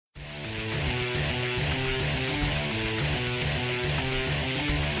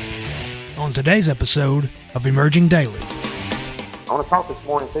on today's episode of Emerging Daily. I want to talk this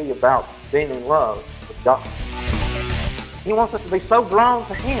morning to you about being in love with God. He wants us to be so drawn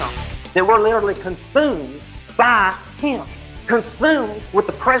to Him that we're literally consumed by Him. Consumed with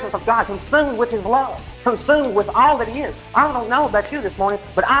the presence of God. Consumed with His love. Consumed with all that He is. I don't know about you this morning,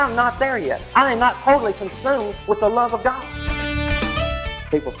 but I'm not there yet. I am not totally consumed with the love of God.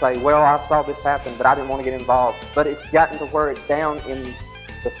 People say, well, I saw this happen, but I didn't want to get involved. But it's gotten to where it's down in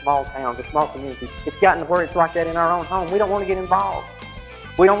the small towns, the small communities. It's gotten to where it's like that in our own home. We don't want to get involved.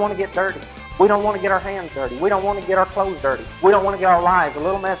 We don't want to get dirty. We don't want to get our hands dirty. We don't want to get our clothes dirty. We don't want to get our lives a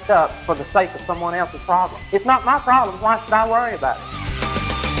little messed up for the sake of someone else's problem. It's not my problem. Why should I worry about it?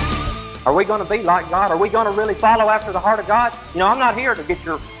 Are we going to be like God? Are we going to really follow after the heart of God? You know, I'm not here to get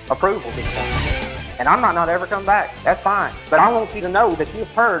your approval this morning. And I might not ever come back. That's fine. But I want you to know that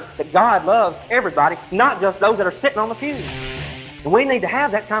you've heard that God loves everybody, not just those that are sitting on the pews. And we need to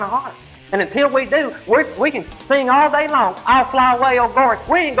have that kind of heart. And until we do, we can sing all day long, I'll fly away, oh glory.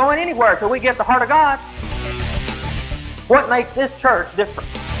 We ain't going anywhere till we get the heart of God. What makes this church different?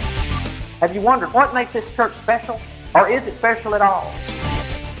 Have you wondered what makes this church special? Or is it special at all?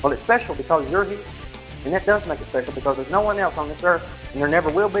 Well, it's special because you're here. And that does make it special because there's no one else on this earth, and there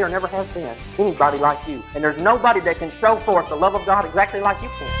never will be or never has been anybody like you. And there's nobody that can show forth the love of God exactly like you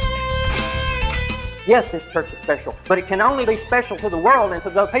can. Yes, this church is special, but it can only be special to the world and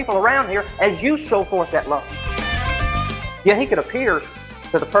to the people around here as you show forth that love. Yeah, He could appear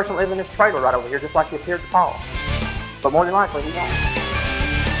to the person living in this trailer right over here just like He appeared to Paul. But more than likely, He won't.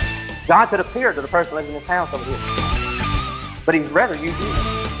 God could appear to the person living in this house over here. But He'd rather use you.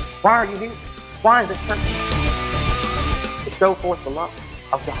 Why are you here? Why is this church? To show forth the love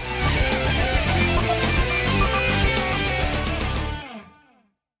of God.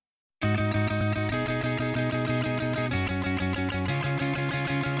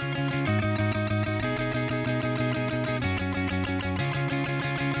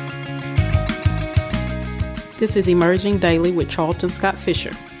 This is Emerging Daily with Charlton Scott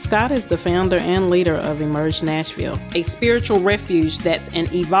Fisher. Scott is the founder and leader of Emerge Nashville, a spiritual refuge that's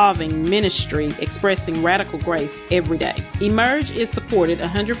an evolving ministry expressing radical grace every day. Emerge is supported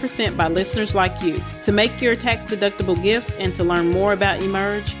 100% by listeners like you. To make your tax-deductible gift and to learn more about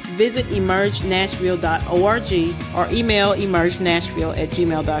Emerge, visit emergenashville.org or email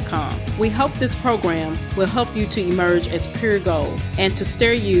emergenashville@gmail.com. We hope this program will help you to emerge as pure gold and to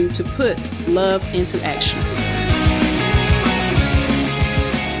stir you to put love into action.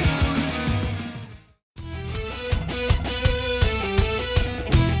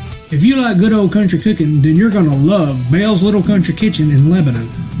 If you like good old country cooking, then you're going to love Bell's Little Country Kitchen in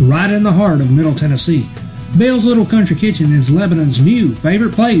Lebanon, right in the heart of Middle Tennessee. Bell's Little Country Kitchen is Lebanon's new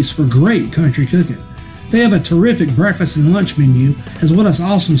favorite place for great country cooking. They have a terrific breakfast and lunch menu, as well as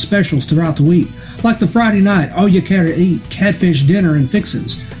awesome specials throughout the week, like the Friday night all-you-can-eat catfish dinner and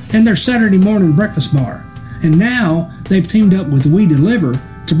fixins, and their Saturday morning breakfast bar. And now, they've teamed up with We Deliver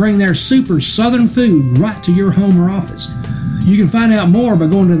to bring their super southern food right to your home or office. You can find out more by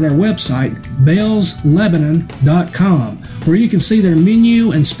going to their website, bellslebanon.com, where you can see their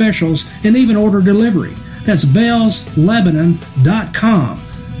menu and specials and even order delivery. That's bellslebanon.com.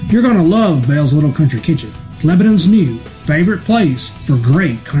 You're going to love Bell's Little Country Kitchen, Lebanon's new favorite place for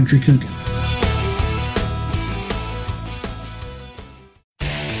great country cooking.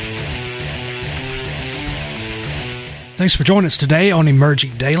 Thanks for joining us today on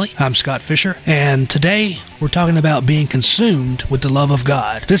Emerging Daily. I'm Scott Fisher, and today we're talking about being consumed with the love of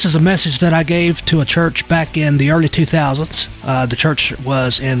God. This is a message that I gave to a church back in the early 2000s. The church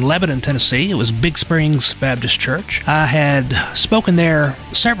was in Lebanon, Tennessee. It was Big Springs Baptist Church. I had spoken there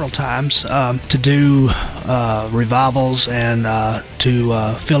several times to do revivals and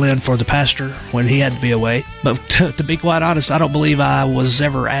to fill in for the pastor when he had to be away. But to be quite honest, I don't believe I was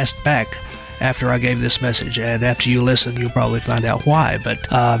ever asked back after I gave this message, and after you listen, you'll probably find out why. But,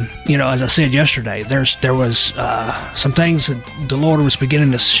 as I said yesterday, there was some things that the Lord was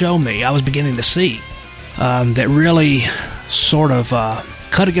beginning to show me, I was beginning to see, that really sort of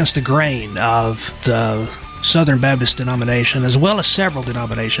cut against the grain of the Southern Baptist denomination, as well as several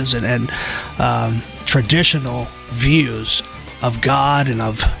denominations and traditional views of God and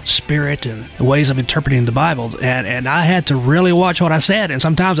of spirit and ways of interpreting the Bible, and I had to really watch what I said, and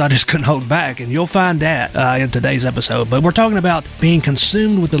sometimes I just couldn't hold back, and you'll find that in today's episode. But we're talking about being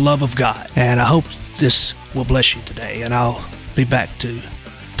consumed with the love of God, and I hope this will bless you today, and I'll be back to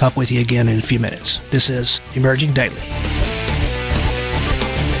talk with you again in a few minutes. This is Emerging Daily.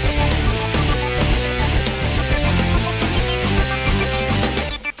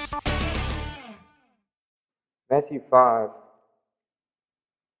 Matthew 5,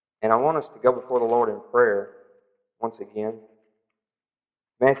 And I want us to go before the Lord in prayer once again.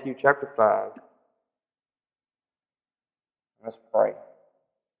 Matthew chapter 5. Let's pray.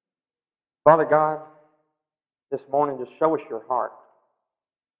 Father God, this morning just show us your heart.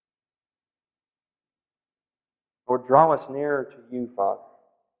 Lord, draw us nearer to you, Father.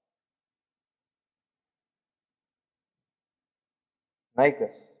 Make us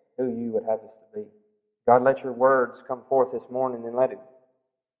who you would have us to be. God, let your words come forth this morning and let it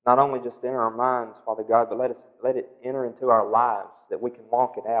not only just enter our minds, Father God, but let it enter into our lives, that we can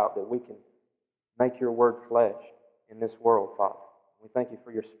walk it out, that we can make your word flesh in this world, Father. We thank you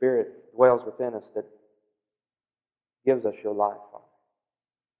for your Spirit that dwells within us, that gives us your life, Father.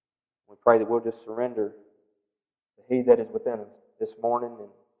 We pray that we'll just surrender to He that is within us this morning and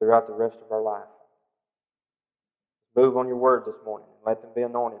throughout the rest of our life. Move on your words this morning and let them be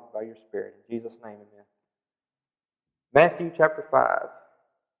anointed by your Spirit. In Jesus' name, amen. Matthew chapter 5.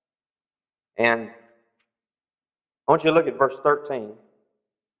 And I want you to look at verse 13.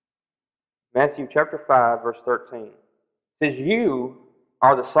 Matthew chapter 5, verse 13. It says, "You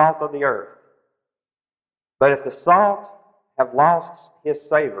are the salt of the earth. But if the salt have lost his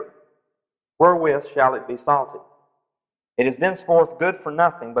savor, wherewith shall it be salted? It is thenceforth good for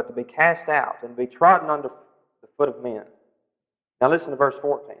nothing but to be cast out and be trodden under the foot of men." Now listen to verse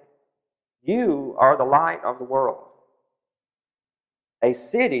 14. "You are the light of the world. A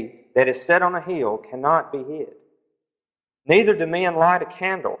city that is set on a hill cannot be hid. Neither do men light a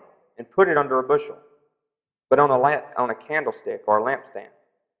candle and put it under a bushel, but on a candlestick or a lampstand.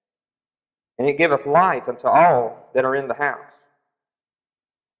 And it giveth light unto all that are in the house.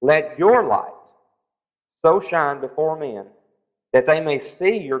 Let your light so shine before men, that they may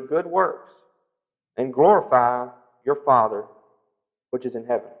see your good works and glorify your Father which is in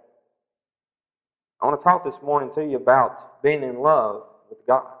heaven." I want to talk this morning to you about being in love with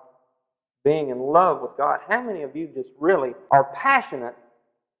God. Being in love with God. How many of you just really are passionate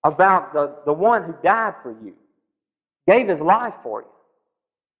about the one who died for you, gave his life for you?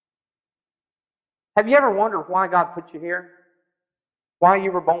 Have you ever wondered why God put you here? Why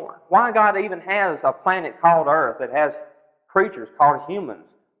you were born? Why God even has a planet called Earth that has creatures called humans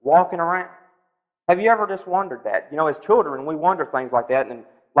walking around? Have you ever just wondered that? You know, as children, we wonder things like that, and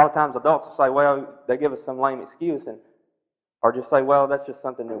a lot of times adults will say, well, they give us some lame excuse, or just say, well, that's just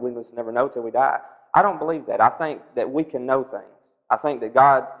something that we must never know till we die. I don't believe that. I think that we can know things. I think that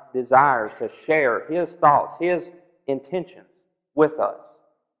God desires to share His thoughts, His intentions with us.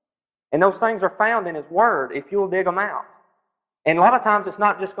 And those things are found in His Word if you'll dig them out. And a lot of times it's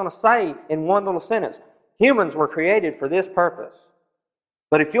not just going to say in one little sentence, humans were created for this purpose.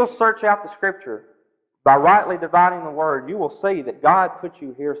 But if you'll search out the Scripture, by rightly dividing the Word, you will see that God put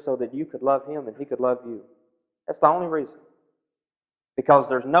you here so that you could love Him and He could love you. That's the only reason. Because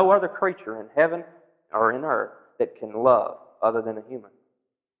there's no other creature in heaven or in earth that can love other than a human.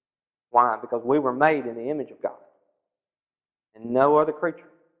 Why? Because we were made in the image of God. And no other creature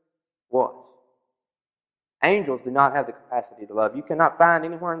was. Angels do not have the capacity to love. You cannot find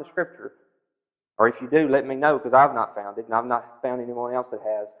anywhere in the Scripture, or if you do, let me know, because I've not found it, and I've not found anyone else that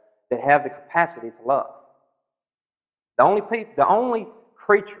has, that have the capacity to love. The only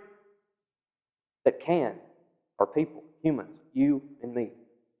creature that can are people, humans, you and me.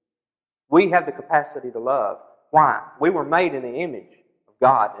 We have the capacity to love. Why? We were made in the image of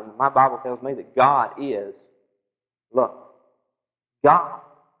God, and my Bible tells me that God is love. God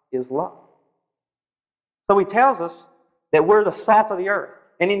is love. So He tells us that we're the salt of the earth,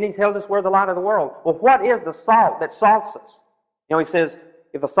 and then He tells us we're the light of the world. Well, what is the salt that salts us? You know, He says,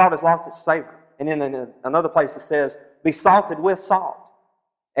 if the salt has lost its savor. And then in another place it says, be salted with salt.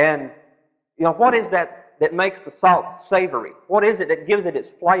 And, you know, what is that makes the salt savory? What is it that gives it its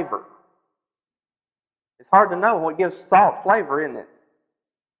flavor? It's hard to know what gives salt flavor, isn't it?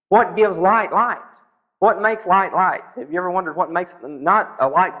 What gives light light? What makes light light? Have you ever wondered what makes, not a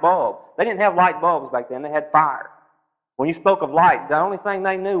light bulb? They didn't have light bulbs back then. They had fire. When you spoke of light, the only thing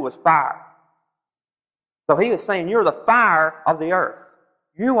they knew was fire. So He was saying, you're the fire of the earth.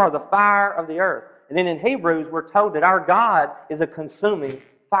 You are the fire of the earth. And then in Hebrews, we're told that our God is a consuming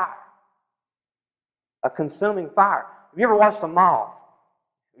fire. A consuming fire. Have you ever watched a moth?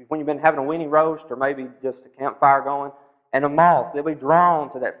 When you've been having a weenie roast or maybe just a campfire going, and a moth, they'll be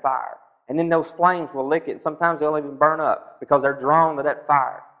drawn to that fire. And then those flames will lick it. And sometimes they'll even burn up because they're drawn to that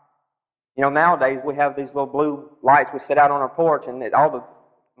fire. You know, nowadays we have these little blue lights we set out on our porch, and all the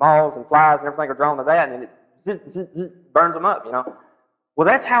moths and flies and everything are drawn to that, and it burns them up, you know. Well,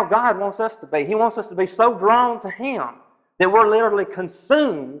 that's how God wants us to be. He wants us to be so drawn to Him that we're literally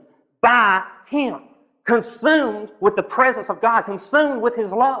consumed by Him. consumed with the presence of God, consumed with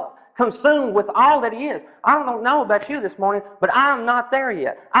His love, consumed with all that He is. I don't know about you this morning, but I'm not there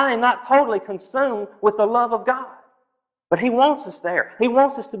yet. I am not totally consumed with the love of God. But He wants us there. He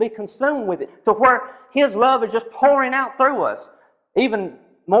wants us to be consumed with it, to where His love is just pouring out through us, even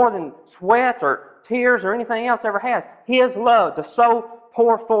more than sweat or tears or anything else ever has. His love to so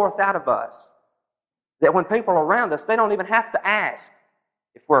pour forth out of us that when people are around us, they don't even have to ask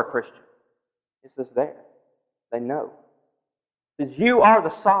if we're a Christian. It's just there. They know. He says, you are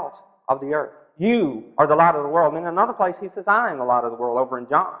the salt of the earth. You are the light of the world. And in another place, He says, I am the light of the world, over in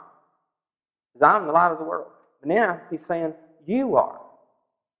John. He says, I am the light of the world. But now He's saying, you are.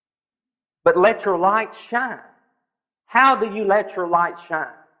 But let your light shine. How do you let your light shine?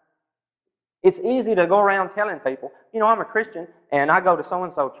 It's easy to go around telling people, I'm a Christian and I go to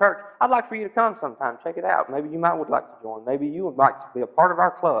so-and-so church. I'd like for you to would come sometime. Check it out. Maybe you would like to join. Maybe you would like to be a part of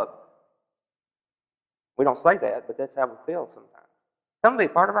our club. We don't say that, but that's how we feel sometimes. Come be a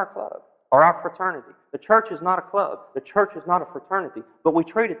part of our club or our fraternity. The church is not a club. The church is not a fraternity, but we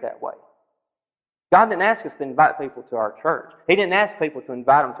treat it that way. God didn't ask us to invite people to our church. He didn't ask people to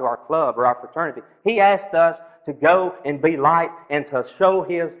invite them to our club or our fraternity. He asked us to go and be light and to show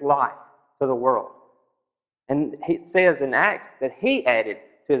His light to the world. And it says in Acts that He added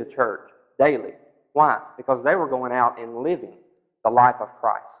to the church daily. Why? Because they were going out and living the life of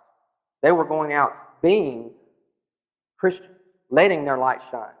Christ. They were going out being Christians, letting their light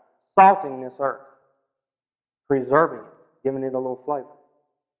shine, salting this earth, preserving it, giving it a little flavor.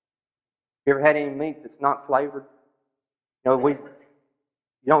 You ever had any meat that's not flavored? You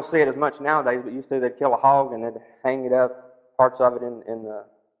don't see it as much nowadays, but used to they'd kill a hog and they'd hang it up, parts of it in the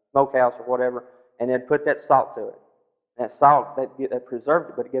smokehouse or whatever, and they'd put that salt to it. That salt, that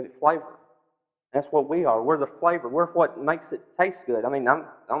preserved it, but it gave it flavor. That's what we are. We're the flavor. We're what makes it taste good. I mean, I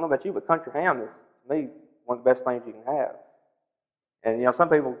don't know about you, but country ham is, to me, one of the best things you can have. And, some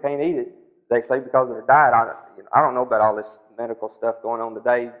people can't eat it, they say, because of their diet. I don't know about all this medical stuff going on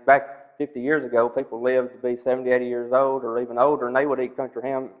today. Back 50 years ago, people lived to be 70, 80 years old or even older, and they would eat country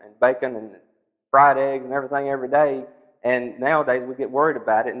ham and bacon and fried eggs and everything every day. And nowadays we get worried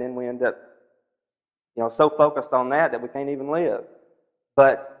about it, and then we end up, so focused on that we can't even live.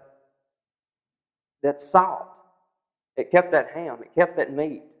 But that salt, it kept that ham, it kept that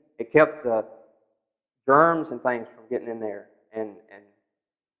meat, it kept the germs and things from getting in there, and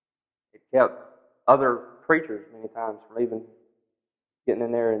it kept other creatures many times from even getting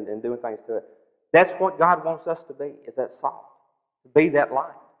in there and doing things to it. That's what God wants us to be, is that salt, to be that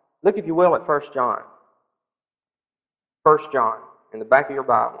light. Look, if you will, at 1 John. 1 John, in the back of your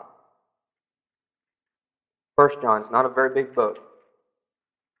Bible. 1 John, it's not a very big book.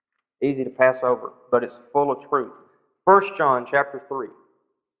 Easy to pass over, but it's full of truth. 1 John chapter 3.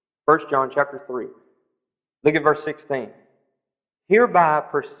 1 John chapter 3. Look at verse 16. Hereby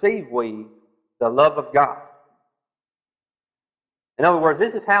perceive we the love of God. In other words,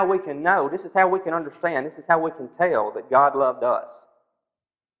 this is how we can know, this is how we can understand, this is how we can tell that God loved us.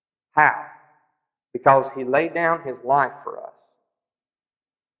 How? Because He laid down His life for us.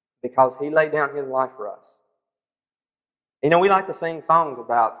 Because He laid down His life for us. We like to sing songs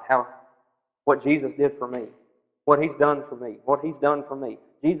about what Jesus did for me, what He's done for me, what He's done for me.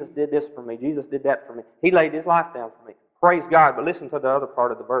 Jesus did this for me. Jesus did that for me. He laid His life down for me. Praise God. But listen to the other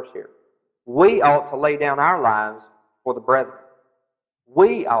part of the verse here. We ought to lay down our lives for the brethren.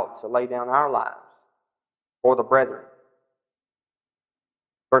 We ought to lay down our lives for the brethren.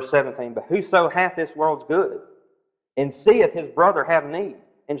 Verse 17, but whoso hath this world's good, and seeth his brother have need,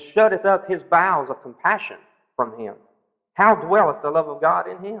 and shutteth up his bowels of compassion from him, how dwelleth the love of God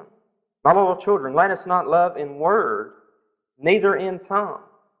in him? My little children, let us not love in word, neither in tongue,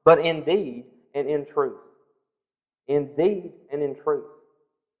 but in deed and in truth. In deed and in truth.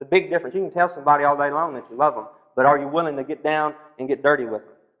 The big difference. You can tell somebody all day long that you love them, but are you willing to get down and get dirty with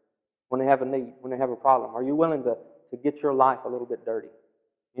them when they have a need, when they have a problem? Are you willing to get your life a little bit dirty?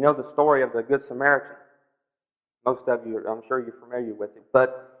 You know the story of the Good Samaritan. Most of you, I'm sure you're familiar with it.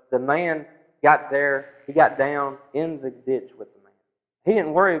 But the man got there, he got down in the ditch with the man. He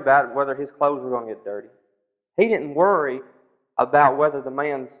didn't worry about whether his clothes were going to get dirty. He didn't worry about whether the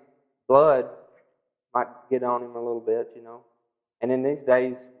man's blood might get on him a little bit, And in these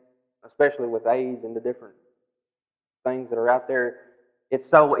days, especially with AIDS and the different things that are out there, it's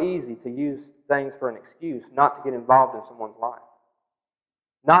so easy to use things for an excuse not to get involved in someone's life.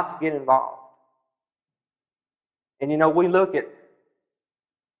 Not to get involved. And we look at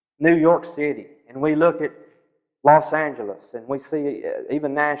New York City, and we look at Los Angeles, and we see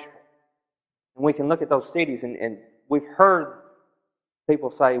even Nashville. And we can look at those cities, and we've heard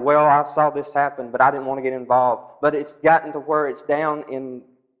people say, well, I saw this happen, but I didn't want to get involved. But it's gotten to where it's down in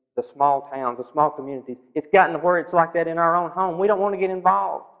the small towns, the small communities. It's gotten to where it's like that in our own home. We don't want to get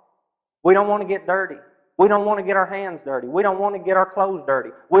involved. We don't want to get dirty. We don't want to get our hands dirty. We don't want to get our clothes dirty.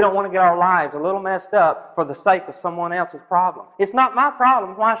 We don't want to get our lives a little messed up for the sake of someone else's problem. It's not my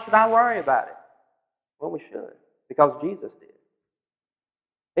problem. Why should I worry about it? Well, we should, because Jesus did.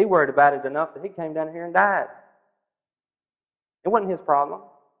 He worried about it enough that He came down here and died. It wasn't His problem.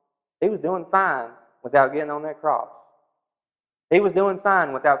 He was doing fine without getting on that cross. He was doing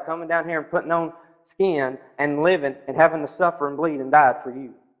fine without coming down here and putting on skin and living and having to suffer and bleed and die for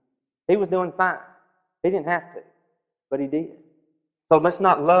you. He was doing fine. He didn't have to, but He did. So let's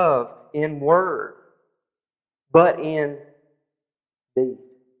not love in word, but in deed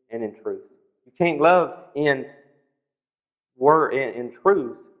and in truth. You can't love in word, in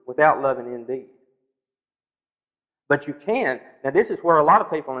truth, without loving in deed. But you can. Now, this is where a lot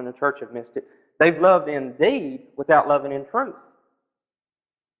of people in the church have missed it. They've loved in deed without loving in truth.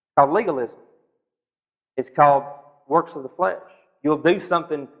 It's called legalism. It's called works of the flesh. You'll do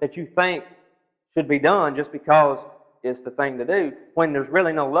something that you think should be done just because it's the thing to do, when there's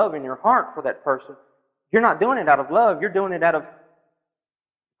really no love in your heart for that person. You're not doing it out of love. You're doing it out of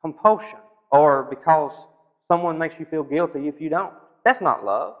compulsion, or because someone makes you feel guilty if you don't. That's not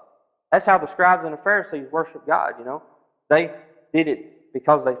love. That's how the scribes and the Pharisees worship God, you know. They did it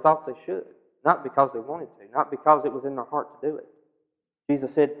because they thought they should, not because they wanted to, not because it was in their heart to do it. Jesus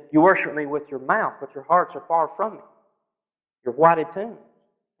said, you worship me with your mouth, but your hearts are far from me. You're whited tombs.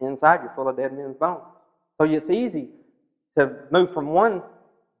 Inside you're full of dead men's bones. So it's easy to move from one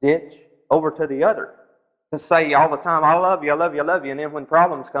ditch over to the other. To say all the time, I love you, I love you, I love you, and then when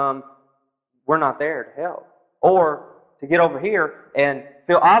problems come, we're not there to help. Or to get over here and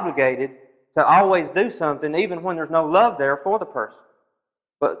feel obligated to always do something even when there's no love there for the person.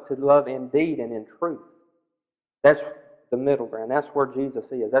 But to love in deed and in truth. That's the middle ground. That's where Jesus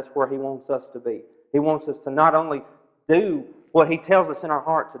is. That's where He wants us to be. He wants us to not only do what He tells us in our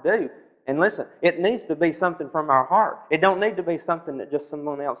heart to do. And listen, it needs to be something from our heart. It don't need to be something that just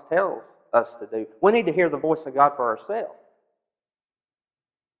someone else tells us to do. We need to hear the voice of God for ourselves.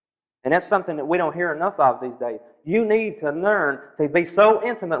 And that's something that we don't hear enough of these days. You need to learn to be so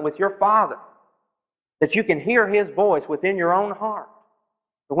intimate with your Father that you can hear His voice within your own heart.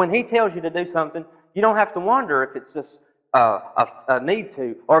 But when He tells you to do something, you don't have to wonder if it's just a need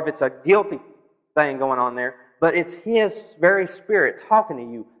to, or if it's a guilty thing going on there. But it's His very Spirit talking to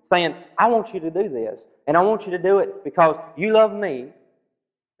you, saying, I want you to do this. And I want you to do it because you love me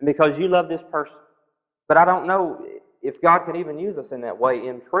and because you love this person. But I don't know if God can even use us in that way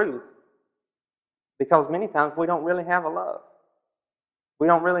in truth, because many times we don't really have a love. We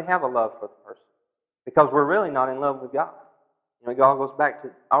don't really have a love for the person because we're really not in love with God. You know, God goes back to,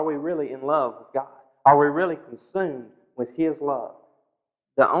 are we really in love with God? Are we really consumed with His love?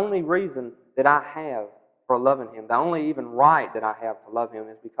 The only reason that I have for loving Him, the only even right that I have to love Him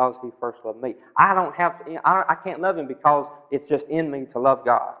is because He first loved me. I can't love Him because it's just in me to love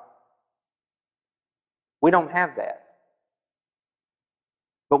God. We don't have that.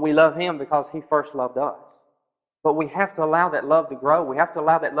 But we love Him because He first loved us. But we have to allow that love to grow. We have to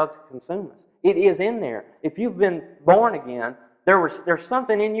allow that love to consume us. It is in there. If you've been born again, there's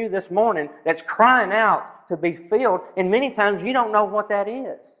something in you this morning that's crying out to be filled, and many times you don't know what that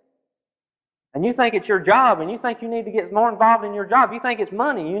is. And you think it's your job, and you think you need to get more involved in your job. You think it's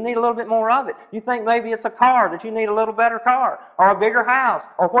money. You need a little bit more of it. You think maybe it's a car, that you need a little better car, or a bigger house,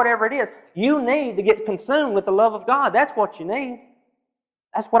 or whatever it is. You need to get consumed with the love of God. That's what you need.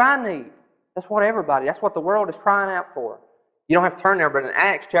 That's what I need. That's what everybody, that's what the world is crying out for. You don't have to turn there, but in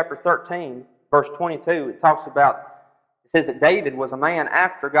Acts chapter 13, verse 22, it talks about, it says that David was a man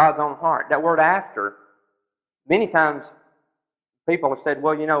after God's own heart. That word after, many times people have said,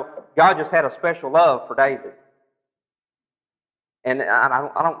 well, you know, God just had a special love for David. And I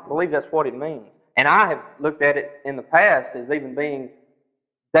don't believe that's what it means. And I have looked at it in the past as even being,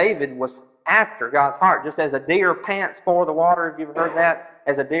 David was after God's heart, just as a deer pants for the water. Have you ever heard that?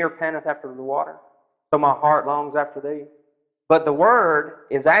 As a deer panteth after the water, so my heart longs after thee. But the word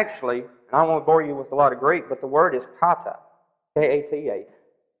is actually, and I don't want to bore you with a lot of Greek, but the word is kata, K-A-T-A.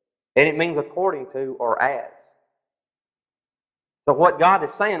 And it means according to or as. So what God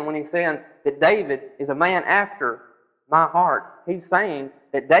is saying when He's saying that David is a man after my heart, He's saying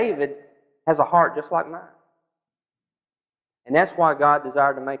that David has a heart just like mine. And that's why God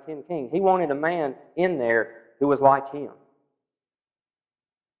desired to make him king. He wanted a man in there who was like him.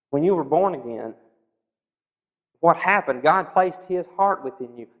 When you were born again, what happened? God placed His heart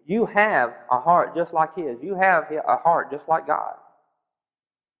within you. You have a heart just like His. You have a heart just like God.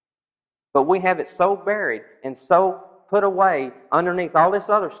 But we have it so buried and so put away underneath all this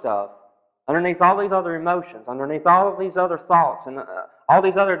other stuff, underneath all these other emotions, underneath all of these other thoughts, and all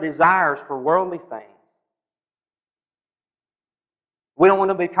these other desires for worldly things. We don't want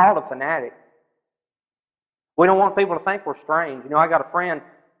to be called a fanatic. We don't want people to think we're strange. I got a friend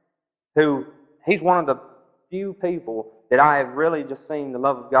who, he's one of the few people that I have really just seen the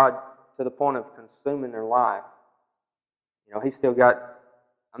love of God to the point of consuming their life. He's still got,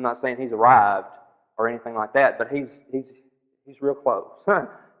 I'm not saying he's arrived or anything like that, but he's real close. I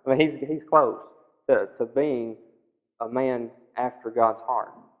mean, he's close to being a man after God's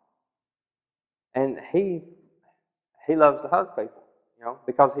heart. And he loves to hug people,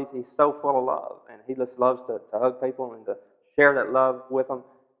 because he's so full of love. And he just loves to hug people and to share that love with them.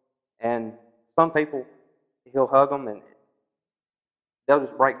 And some people, he'll hug them and they'll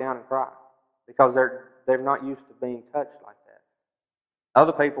just break down and cry because they're not used to being touched like that.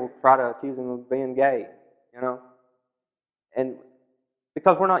 Other people try to accuse him of being gay, and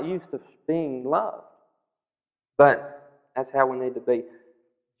because we're not used to being loved. But that's how we need to be.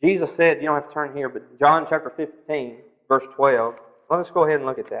 Jesus said, you don't have to turn here, but John chapter 15, verse 12. Well, let's go ahead and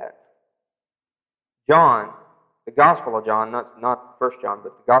look at that. John, the Gospel of John, not 1 John,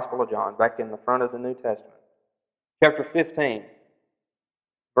 but the Gospel of John, back in the front of the New Testament. Chapter 15,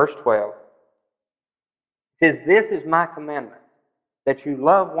 verse 12. It says, this is my commandment, that you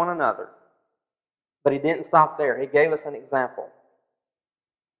love one another. But he didn't stop there. He gave us an example.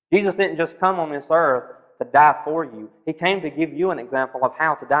 Jesus didn't just come on this earth to die for you. He came to give you an example of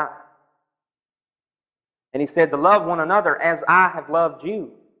how to die. And he said to love one another as I have loved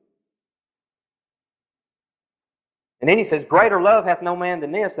you. And then he says, greater love hath no man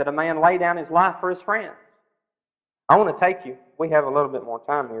than this, that a man lay down his life for his friends. I want to take you, we have a little bit more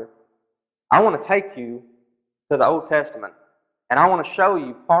time here. I want to take you to the Old Testament. And I want to show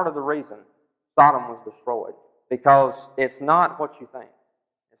you part of the reason Sodom was destroyed. Because it's not what you think.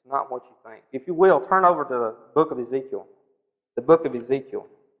 It's not what you think. If you will, turn over to the book of Ezekiel. The book of Ezekiel,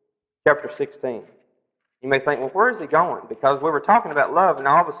 chapter 16. You may think, well, where is he going? Because we were talking about love, and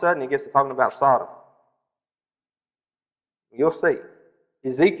all of a sudden he gets to talking about Sodom. You'll see.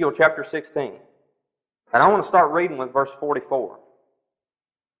 Ezekiel chapter 16. And I want to start reading with verse 44.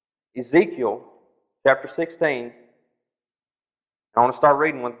 Ezekiel chapter 16. I want to start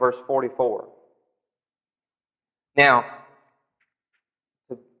reading with verse 44. Now,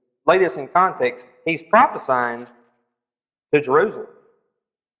 to lay this in context, he's prophesying to Jerusalem.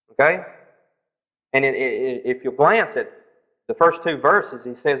 Okay? And if you glance at the first two verses,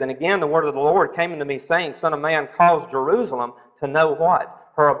 he says, and again the word of the Lord came unto me, saying, Son of man, cause Jerusalem to know what?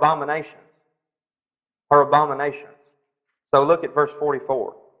 Her abominations. Her abominations. So look at verse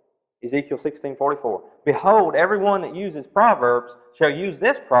 44. Ezekiel 16:44. Behold, everyone that uses proverbs shall use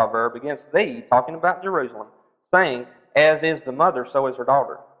this proverb against thee, talking about Jerusalem, saying, as is the mother, so is her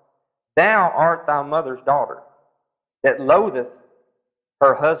daughter. Thou art thy mother's daughter, that loatheth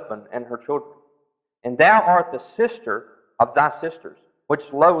her husband and her children. And thou art the sister of thy sisters,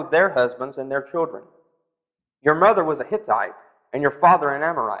 which loathe their husbands and their children. Your mother was a Hittite, and your father an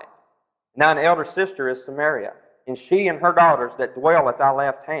Amorite. Now an elder sister is Samaria, and she and her daughters that dwell at thy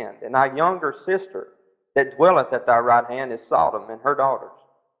left hand. And thy younger sister that dwelleth at thy right hand is Sodom and her daughters.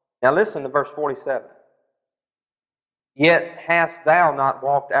 Now listen to verse 47. Yet hast thou not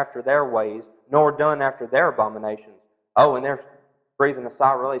walked after their ways, nor done after their abominations. Oh, and they're breathing a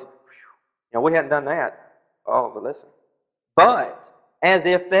sigh of release. We hadn't done that. Oh, but listen. But, as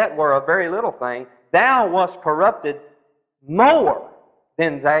if that were a very little thing, thou wast corrupted more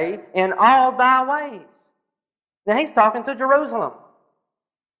than they in all thy ways. Now he's talking to Jerusalem,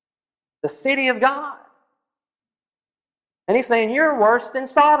 the city of God. And he's saying, you're worse than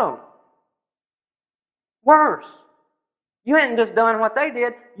Sodom. Worse. You hadn't just done what they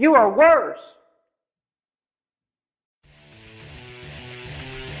did, you are worse.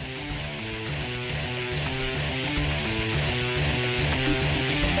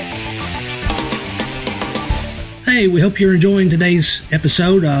 Hey, we hope you're enjoying today's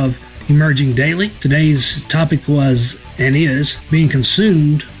episode of Emerging Daily. Today's topic was and is being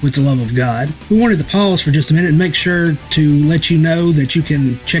consumed with the love of God. We wanted to pause for just a minute and make sure to let you know that you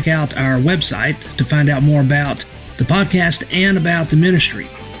can check out our website to find out more about the podcast and about the ministry.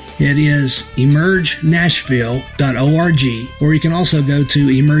 It is emergenashville.org, or you can also go to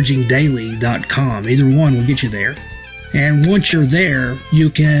emergingdaily.com. Either one will get you there. And once you're there, you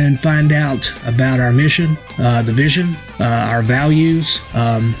can find out about our mission, the vision, our values,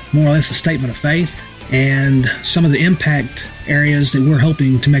 more or less a statement of faith, and some of the impact areas that we're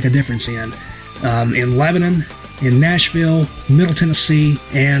hoping to make a difference in Lebanon, in Nashville, Middle Tennessee,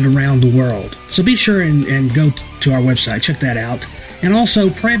 and around the world. So be sure and go to our website, check that out. And also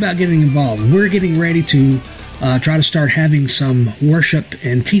pray about getting involved. We're getting ready to try to start having some worship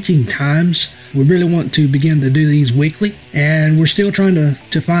and teaching times. We really want to begin to do these weekly, and we're still trying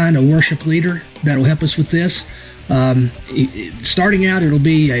to find a worship leader that will help us with this. Starting out, it'll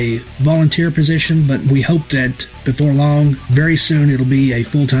be a volunteer position, but we hope that before long, very soon, it'll be a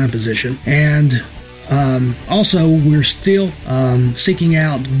full-time position. And also, we're still seeking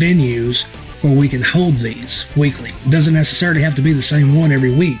out venues where we can hold these weekly. It doesn't necessarily have to be the same one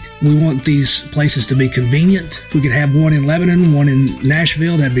every week. We want these places to be convenient. We could have one in Lebanon, one in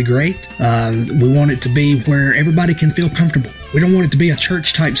Nashville. That'd be great. We want it to be where everybody can feel comfortable. We don't want it to be a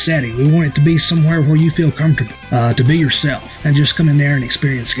church-type setting. We want it to be somewhere where you feel comfortable to be yourself and just come in there and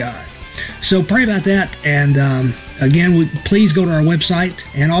experience God. So pray about that. And again, please go to our website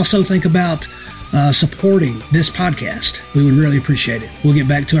and also think about supporting this podcast. We would really appreciate it. We'll get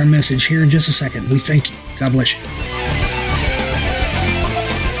back to our message here in just a second. We thank you. God bless you.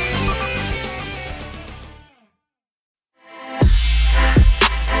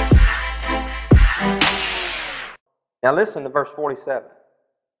 Now listen to verse 47.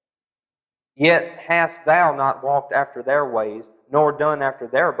 Yet hast thou not walked after their ways, nor done after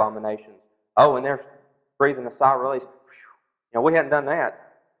their abominations. Oh, and they're breathing a sigh of release. We hadn't done that.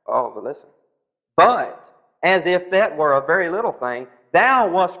 Oh, but listen. But, as if that were a very little thing, thou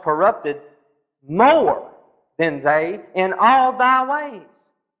wast corrupted more than they in all thy ways.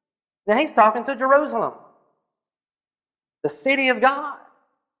 Now he's talking to Jerusalem, the city of God.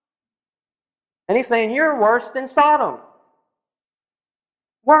 And he's saying, you're worse than Sodom.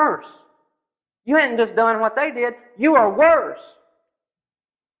 Worse. You hadn't just done what they did, you are worse.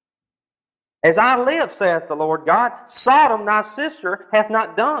 As I live, saith the Lord God, Sodom thy sister hath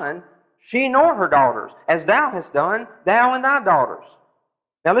not done, she nor her daughters, as thou hast done, thou and thy daughters.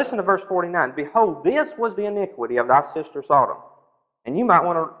 Now listen to verse 49. Behold, this was the iniquity of thy sister Sodom. And you might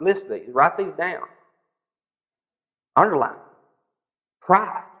want to list these. Write these down. Underline.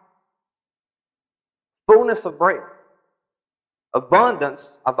 Pride. Fullness of bread. Abundance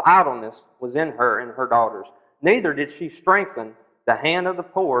of idleness was in her and her daughters. Neither did she strengthen the hand of the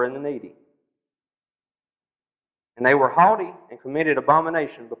poor and the needy. And they were haughty and committed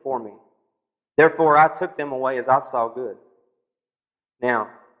abomination before me. Therefore I took them away as I saw good. Now,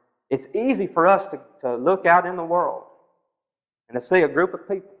 it's easy for us to look out in the world and to see a group of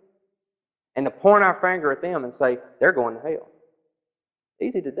people and to point our finger at them and say, they're going to hell.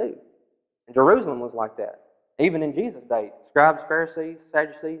 Easy to do. And Jerusalem was like that. Even in Jesus' day, scribes, Pharisees,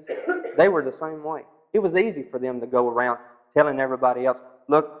 Sadducees, they were the same way. It was easy for them to go around telling everybody else,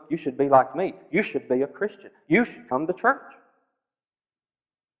 look, you should be like me. You should be a Christian. You should come to church.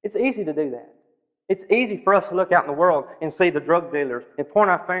 It's easy to do that. It's easy for us to look out in the world and see the drug dealers and point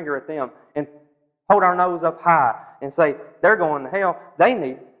our finger at them and hold our nose up high and say, they're going to hell. They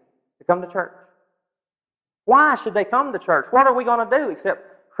need to come to church. Why should they come to church? What are we going to do except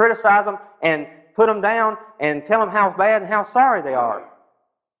criticize them and put them down and tell them how bad and how sorry they are?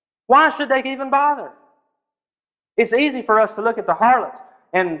 Why should they even bother? It's easy for us to look at the harlots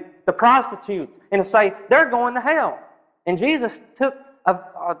and the prostitutes and to say, they're going to hell. And Jesus took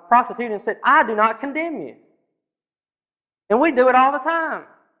a prostitute and said, I do not condemn you. And we do it all the time.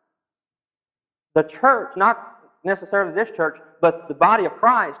 The church, not necessarily this church, but the body of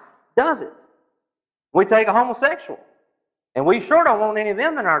Christ, does it. We take a homosexual, and we sure don't want any of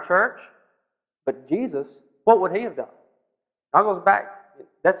them in our church. But Jesus, what would He have done? Now goes back.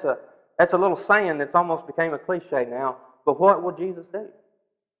 That's a little saying that's almost became a cliche now. But what would Jesus do?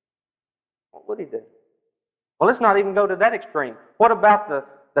 What would He do? Well, let's not even go to that extreme. What about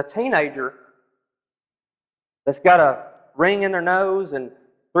the teenager that's got a ring in their nose and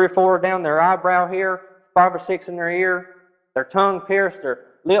 3 or 4 down their eyebrow here, 5 or 6 in their ear, their tongue pierced, their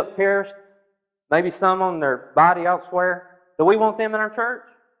lip pierced, maybe some on their body elsewhere? Do we want them in our church?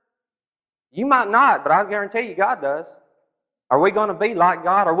 You might not, but I guarantee you God does. Are we going to be like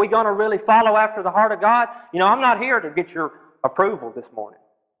God? Are we going to really follow after the heart of God? I'm not here to get your approval this morning.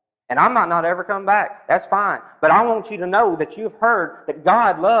 And I might not ever come back. That's fine. But I want you to know that you've heard that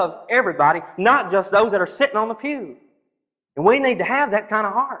God loves everybody, not just those that are sitting on the pew. And we need to have that kind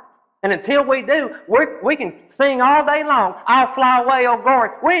of heart. And until we do, we can sing all day long, I'll fly away, oh glory.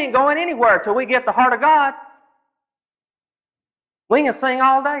 We ain't going anywhere till we get the heart of God. We can sing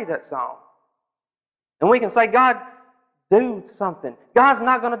all day that song. And we can say, God, do something. God's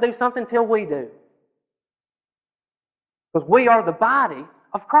not going to do something till we do. Because we are the body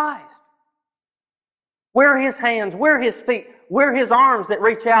of Christ. We're His hands, we're His feet, we're His arms that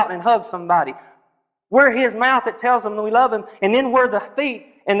reach out and hug somebody. We're His mouth that tells them that we love Him, and then we're the feet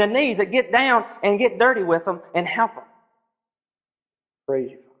and the knees that get down and get dirty with them and help them.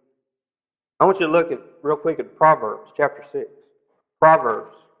 Praise you. I want you to look at real quick at Proverbs chapter 6.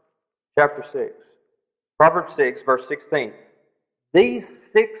 Proverbs chapter 6. Proverbs 6, verse 16. These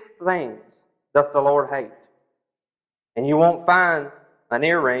 6 things doth the Lord hate. And you won't find an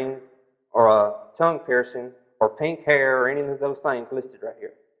earring or a tongue piercing or pink hair or any of those things listed right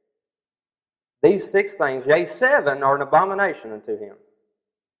here. These 6 things, yea, 7 are an abomination unto Him.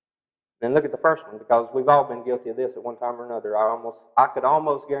 And look at the first one, because we've all been guilty of this at one time or another. I could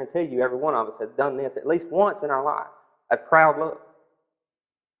almost guarantee you every one of us has done this at least once in our life. A proud look.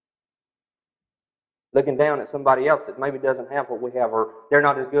 Looking down at somebody else that maybe doesn't have what we have, or they're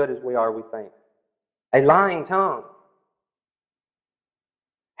not as good as we are, we think. A lying tongue.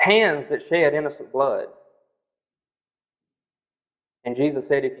 Hands that shed innocent blood. And Jesus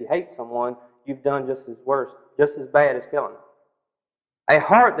said, if you hate someone, you've done just as bad as killing them. A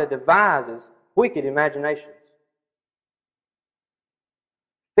heart that devises wicked imaginations.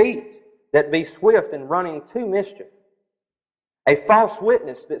 Feet that be swift in running to mischief. A false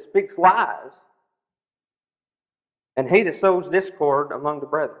witness that speaks lies. And he that sows discord among the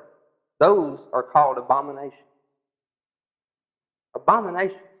brethren. Those are called abominations.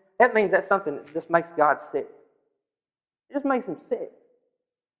 Abominations. That means that's something that just makes God sick. It just makes Him sick.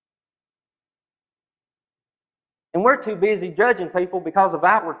 And we're too busy judging people because of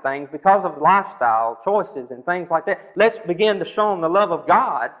outward things, because of lifestyle choices and things like that. Let's begin to show them the love of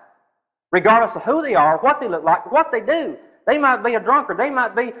God, regardless of who they are, what they look like, what they do. They might be a drunkard. They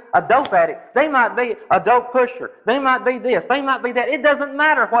might be a dope addict. They might be a dope pusher. They might be this. They might be that. It doesn't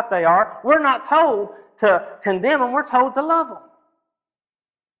matter what they are. We're not told to condemn them. We're told to love them.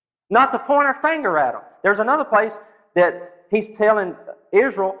 Not to point our finger at them. There's another place that He's telling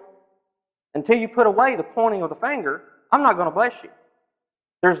Israel, until you put away the pointing of the finger, I'm not going to bless you.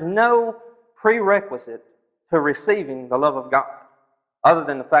 There's no prerequisite to receiving the love of God, other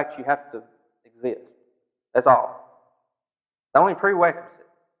than the fact you have to exist. That's all. The only prerequisite.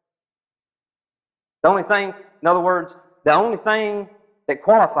 The only thing, in other words, the only thing that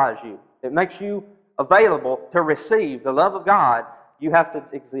qualifies you, that makes you available to receive the love of God, you have to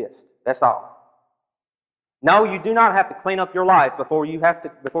exist. That's all. No, you do not have to clean up your life before you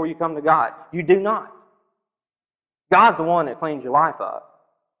come to God. You do not. God's the one that cleans your life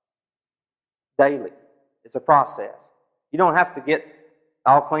up daily. It's a process. You don't have to get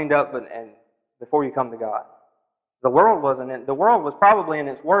all cleaned up and before you come to God. The world was probably in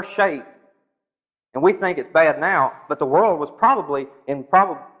its worst shape, and we think it's bad now. But the world was probably in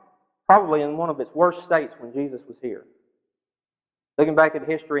one of its worst states when Jesus was here. Looking back at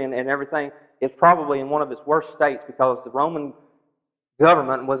history and everything, it's probably in one of its worst states because the Roman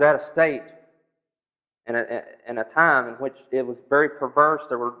government was at a state and a time in which it was very perverse.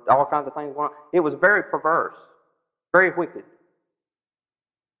 There were all kinds of things going on. It was very perverse, very wicked,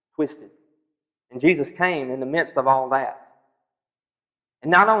 twisted. And Jesus came in the midst of all that.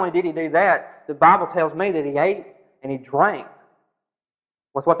 And not only did He do that, the Bible tells me that He ate and He drank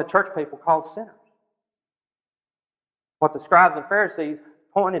with what the church people called sinners. What the scribes and Pharisees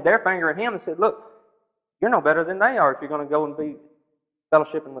pointed their finger at Him and said, look, you're no better than they are if you're going to go and be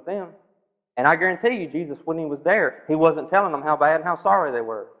fellowshipping with them. And I guarantee you, Jesus, when He was there, He wasn't telling them how bad and how sorry they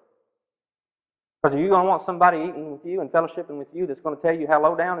were. Because are you going to want somebody eating with you and fellowshipping with you that's going to tell you how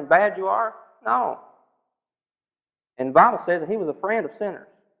low down and bad you are? No. And the Bible says that He was a friend of sinners.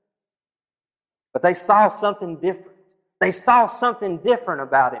 But they saw something different. They saw something different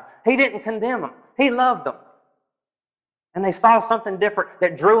about Him. He didn't condemn them. He loved them. And they saw something different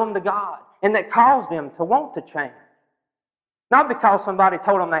that drew them to God and that caused them to want to change. Not because somebody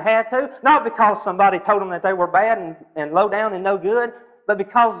told them they had to, not because somebody told them that they were bad and low down and no good, but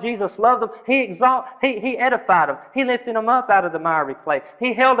because Jesus loved them, He edified them. He lifted them up out of the miry clay.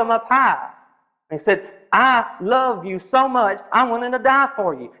 He held them up high. And He said, I love you so much, I'm willing to die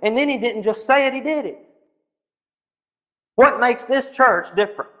for you. And then He didn't just say it, He did it. What makes this church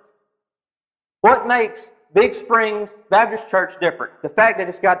different? What makes Big Springs Baptist Church different? The fact that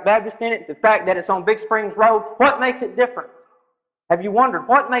it's got Baptist in it, the fact that it's on Big Springs Road, what makes it different? Have you wondered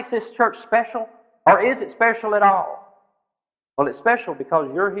what makes this church special? Or is it special at all? Well, it's special because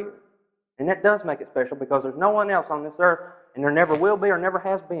you're here. And that does make it special because there's no one else on this earth, and there never will be or never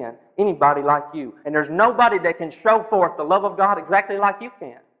has been anybody like you. And there's nobody that can show forth the love of God exactly like you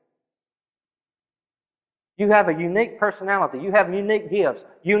can. You have a unique personality. You have unique gifts,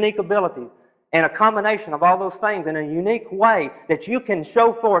 unique abilities, and a combination of all those things in a unique way that you can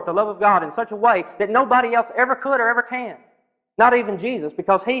show forth the love of God in such a way that nobody else ever could or ever can. Not even Jesus,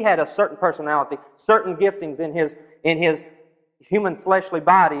 because He had a certain personality, certain giftings in His human fleshly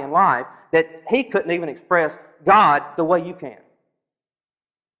body and life that He couldn't even express God the way you can.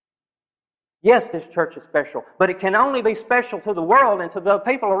 Yes, this church is special, but it can only be special to the world and to the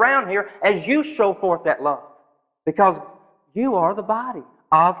people around here as you show forth that love. Because you are the body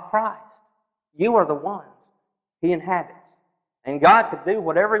of Christ. You are the ones He inhabits. And God could do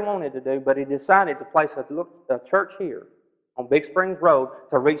whatever He wanted to do, but He decided to place a church here on Big Springs Road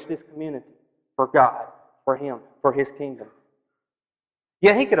to reach this community for God, for Him, for His kingdom.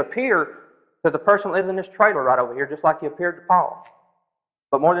 Yeah, He could appear to the person that lives in this trailer right over here just like He appeared to Paul.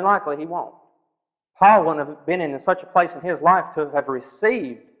 But more than likely, He won't. Paul wouldn't have been in such a place in his life to have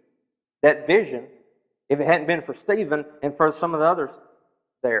received that vision if it hadn't been for Stephen and for some of the others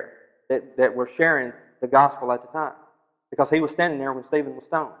there that were sharing the gospel at the time. Because he was standing there when Stephen was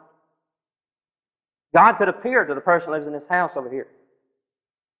stoned. God could appear to the person who lives in this house over here.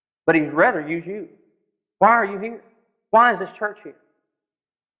 But He'd rather use you. Why are you here? Why is this church here?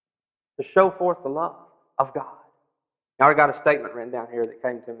 To show forth the love of God. Now, I got a statement written down here that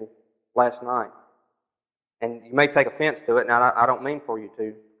came to me last night. And you may take offense to it. Now, I don't mean for you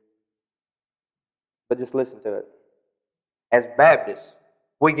to. But just listen to it. As Baptists,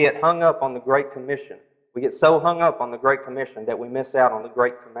 we get hung up on the Great Commission. We get so hung up on the Great Commission that we miss out on the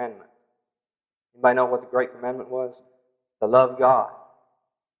Great Commandment. Anybody know what the Great Commandment was? To love God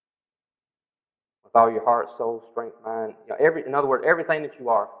with all your heart, soul, strength, mind. In other words, everything that you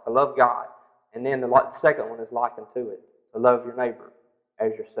are, to love God. And then the second one is likened to it, to love your neighbor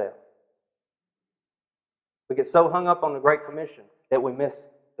as yourself. We get so hung up on the Great Commission that we miss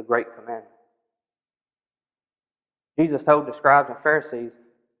the Great Commandment. Jesus told the scribes and Pharisees,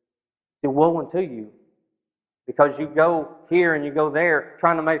 woe unto you, because you go here and you go there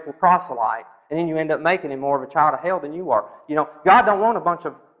trying to make a proselyte, and then you end up making him more of a child of hell than you are. God don't want a bunch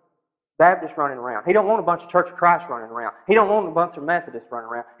of Baptists running around. He don't want a bunch of Church of Christ running around. He don't want a bunch of Methodists running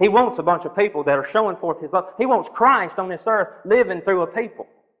around. He wants a bunch of people that are showing forth His love. He wants Christ on this earth living through a people.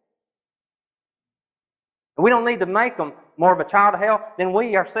 We don't need to make them more of a child of hell than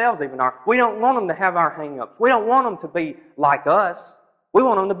we ourselves even are. We don't want them to have our hang-ups. We don't want them to be like us. We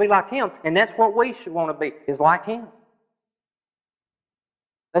want them to be like Him. And that's what we should want to be, is like Him.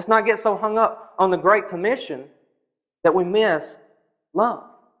 Let's not get so hung up on the Great Commission that we miss love.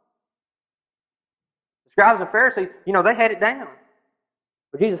 The scribes and Pharisees, they had it down.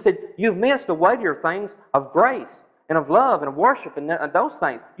 But Jesus said, you've missed the weightier things of grace and of love and of worship and those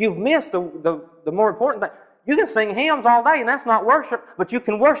things. You've missed the more important thing. You can sing hymns all day, and that's not worship, but you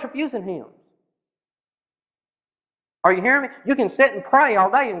can worship using hymns. Are you hearing me? You can sit and pray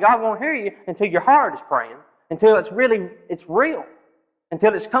all day, and God won't hear you until your heart is praying, until it's real,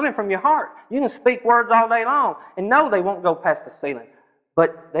 until it's coming from your heart. You can speak words all day long, and no, they won't go past the ceiling,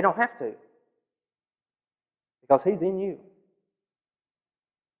 but they don't have to, because He's in you.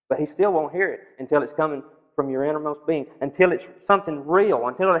 But He still won't hear it until it's coming from your innermost being, until it's something real,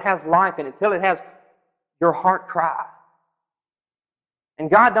 until it has life in it, until it has your heart cry.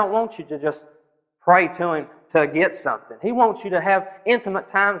 And God don't want you to just pray to Him to get something. He wants you to have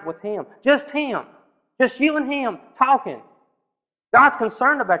intimate times with Him. Just Him. Just you and Him talking. God's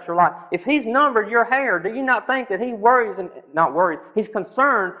concerned about your life. If He's numbered your hair, do you not think that He worries, and not worries, He's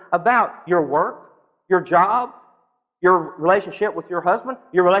concerned about your work, your job, your relationship with your husband,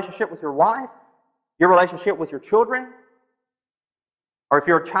 your relationship with your wife, your relationship with your children? Or if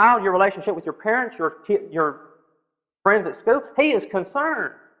you're a child, your relationship with your parents, your friends at school. He is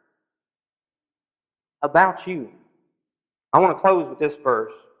concerned about you. I want to close with this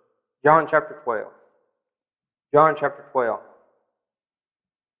verse. John chapter 12. John chapter 12.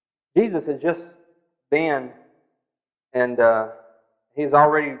 Jesus has just been, and He's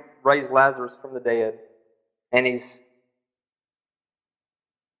already raised Lazarus from the dead, and He's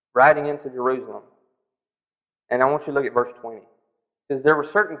riding into Jerusalem. And I want you to look at verse 20. It says, there were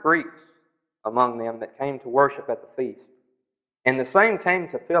certain Greeks among them that came to worship at the feast. And the same came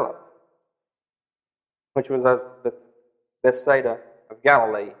to Philip, which was of the Bethsaida of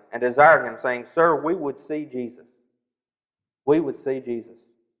Galilee, and desired Him, saying, Sir, we would see Jesus. We would see Jesus.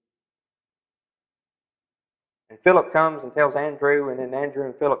 And Philip comes and tells Andrew, and then Andrew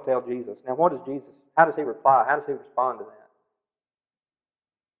and Philip tell Jesus. Now what does Jesus, how does He reply? How does He respond to that?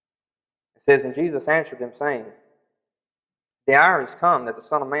 It says, and Jesus answered them, saying, the hour is come that the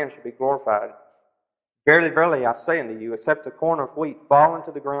Son of Man should be glorified. Verily, verily, I say unto you, except a corn of wheat fall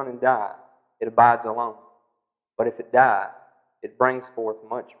into the ground and die, it abides alone. But if it die, it brings forth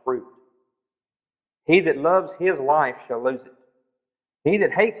much fruit. He that loves his life shall lose it. He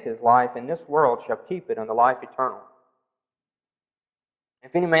that hates his life in this world shall keep it unto life eternal.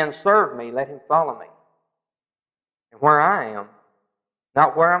 If any man serve me, let him follow me. And where I am,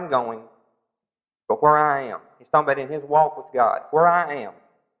 not where I'm going, but where I am. He's talking about in his walk with God. Where I am,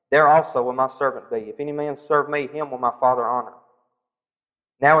 there also will my servant be. If any man serve me, him will my Father honor.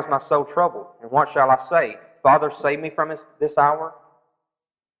 Now is my soul troubled, and what shall I say? Father, save me from this hour?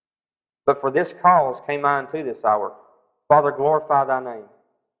 But for this cause came I unto this hour. Father, glorify thy name.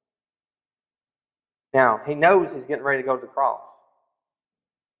 Now, he knows he's getting ready to go to the cross.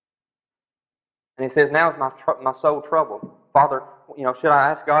 And he says, now is my soul troubled. Father, should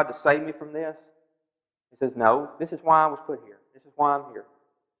I ask God to save me from this? He says, no, this is why I was put here. This is why I'm here.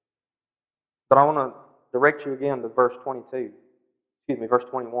 But I want to direct you again to verse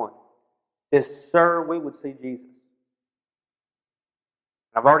 21. It says, sir, we would see Jesus.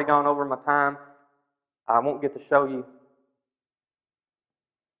 I've already gone over my time. I won't get to show you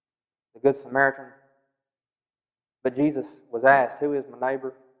the Good Samaritan. But Jesus was asked, who is my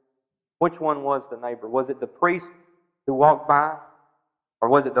neighbor? Which one was the neighbor? Was it the priest who walked by? Or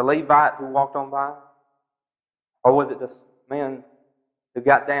was it the Levite who walked on by? Or was it the man who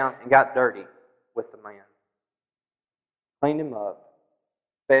got down and got dirty with the man? Cleaned him up,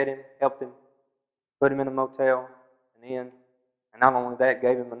 fed him, helped him, put him in a motel, an inn, and not only that,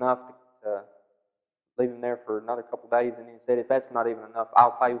 gave him enough to leave him there for another couple of days, and he said, if that's not even enough,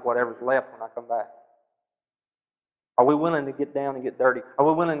 I'll pay whatever's left when I come back. Are we willing to get down and get dirty? Are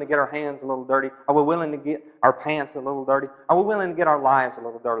we willing to get our hands a little dirty? Are we willing to get our pants a little dirty? Are we willing to get our lives a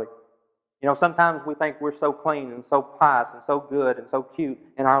little dirty? Sometimes we think we're so clean and so pious and so good and so cute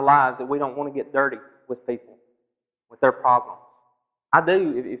in our lives that we don't want to get dirty with people, with their problems. I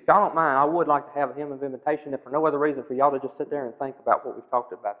do. If y'all don't mind, I would like to have a hymn of invitation, if for no other reason, for y'all to just sit there and think about what we've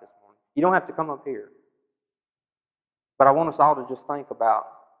talked about this morning. You don't have to come up here. But I want us all to just think about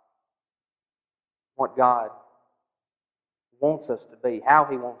what God wants us to be, how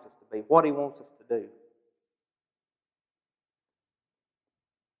He wants us to be, what He wants us to do.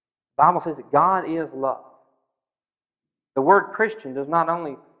 The Bible says that God is love. The word Christian does not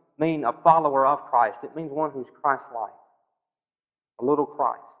only mean a follower of Christ, it means one who's Christ-like. A little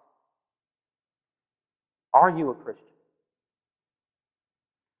Christ. Are you a Christian?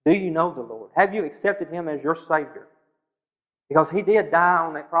 Do you know the Lord? Have you accepted Him as your Savior? Because He did die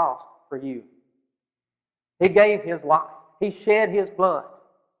on that cross for you. He gave His life. He shed His blood.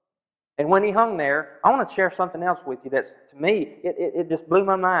 And when He hung there, I want to share something else with you that's, to me, it just blew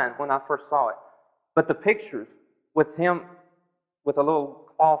my mind when I first saw it. But the pictures with Him with a little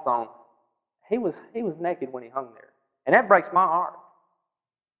cloth on, He was naked when He hung there. And that breaks my heart.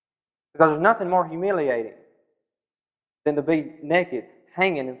 Because there's nothing more humiliating than to be naked,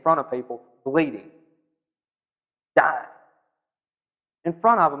 hanging in front of people, bleeding, dying. In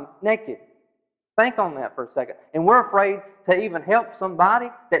front of them, naked. Think on that for a second. And we're afraid to even help somebody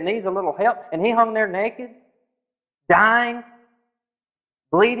that needs a little help. And He hung there naked, dying,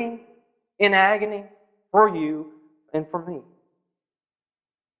 bleeding, in agony for you and for me.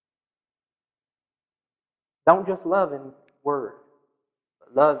 Don't just love in word,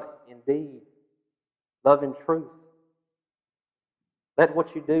 but love in deed. Love in truth. Let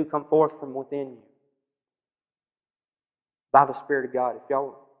what you do come forth from within you. By the Spirit of God. If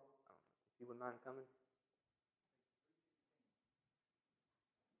you wouldn't mind coming.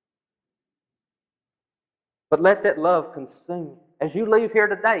 But let that love consume you. As you leave here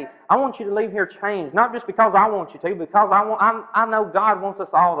today, I want you to leave here changed. Not just because I want you to, because I know God wants us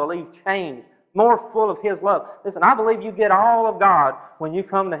all to leave changed. More full of His love. Listen, I believe you get all of God when you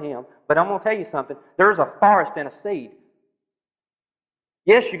come to Him. But I'm going to tell you something. There's a forest in a seed.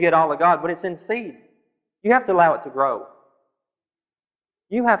 Yes, you get all of God, but it's in seed. You have to allow it to grow.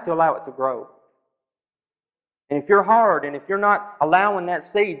 You have to allow it to grow. And if you're hard and if you're not allowing that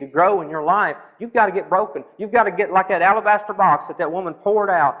seed to grow in your life, you've got to get broken. You've got to get like that alabaster box that woman poured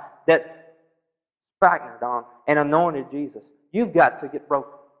out, that spikenard on and anointed Jesus. You've got to get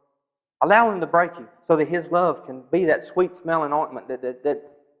broken. Allow Him to break you so that His love can be that sweet-smelling ointment that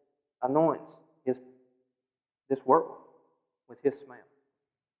anoints this world with His smell.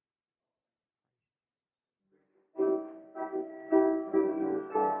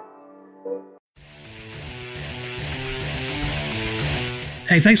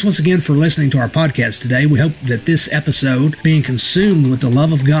 Hey, thanks once again for listening to our podcast today. We hope that this episode, being consumed with the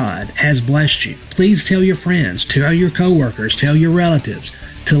love of God, has blessed you. Please tell your friends, tell your coworkers, tell your relatives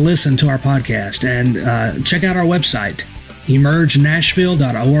to listen to our podcast, and check out our website,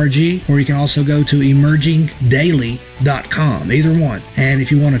 emergenashville.org, or you can also go to emergingdaily.com, either one. And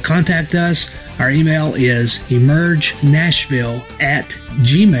if you want to contact us, our email is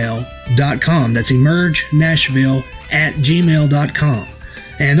emergenashville@gmail.com. That's emergenashville@gmail.com.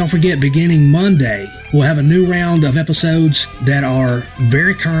 And don't forget, beginning Monday, we'll have a new round of episodes that are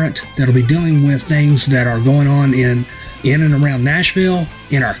very current, that'll be dealing with things that are going on in and around Nashville,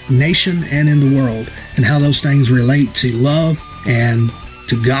 in our nation, and in the world, and how those things relate to love and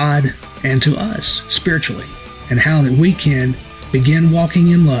to God and to us spiritually, and how that we can begin walking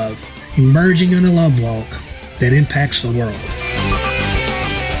in love, emerging in a love walk that impacts the world.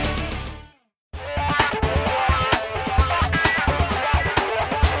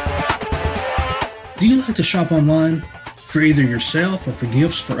 Do you like to shop online for either yourself or for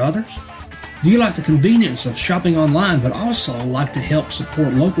gifts for others? Do you like the convenience of shopping online but also like to help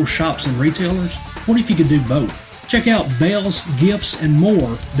support local shops and retailers? What if you could do both? Check out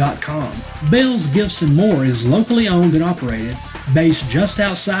BellsGiftsAndMore.com. Bell's Gifts and More is locally owned and operated, based just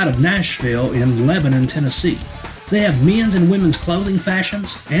outside of Nashville in Lebanon, Tennessee. They have men's and women's clothing,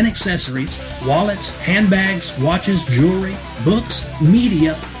 fashions, and accessories, wallets, handbags, watches, jewelry, books,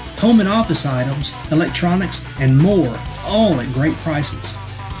 media, home and office items, electronics, and more, all at great prices.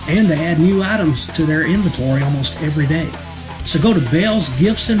 And they add new items to their inventory almost every day. So go to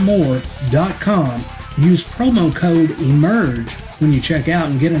BellsGiftsAndMore.com, use promo code EMERGE when you check out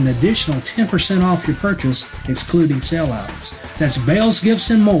and get an additional 10% off your purchase, excluding sale items. That's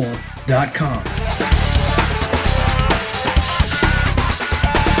BellsGiftsAndMore.com.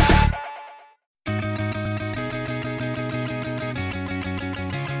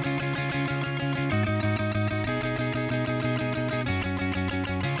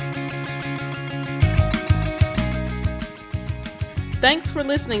 Thanks for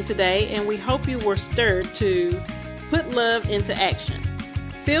listening today, and we hope you were stirred to put love into action.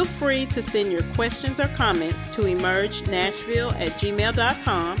 Feel free to send your questions or comments to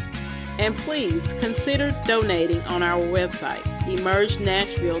emergenashville@gmail.com, and please consider donating on our website,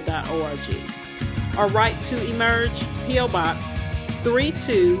 emergenashville.org, or write to Emerge, P.O. Box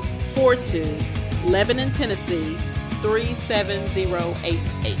 3242, Lebanon, Tennessee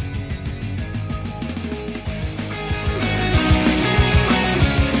 37088.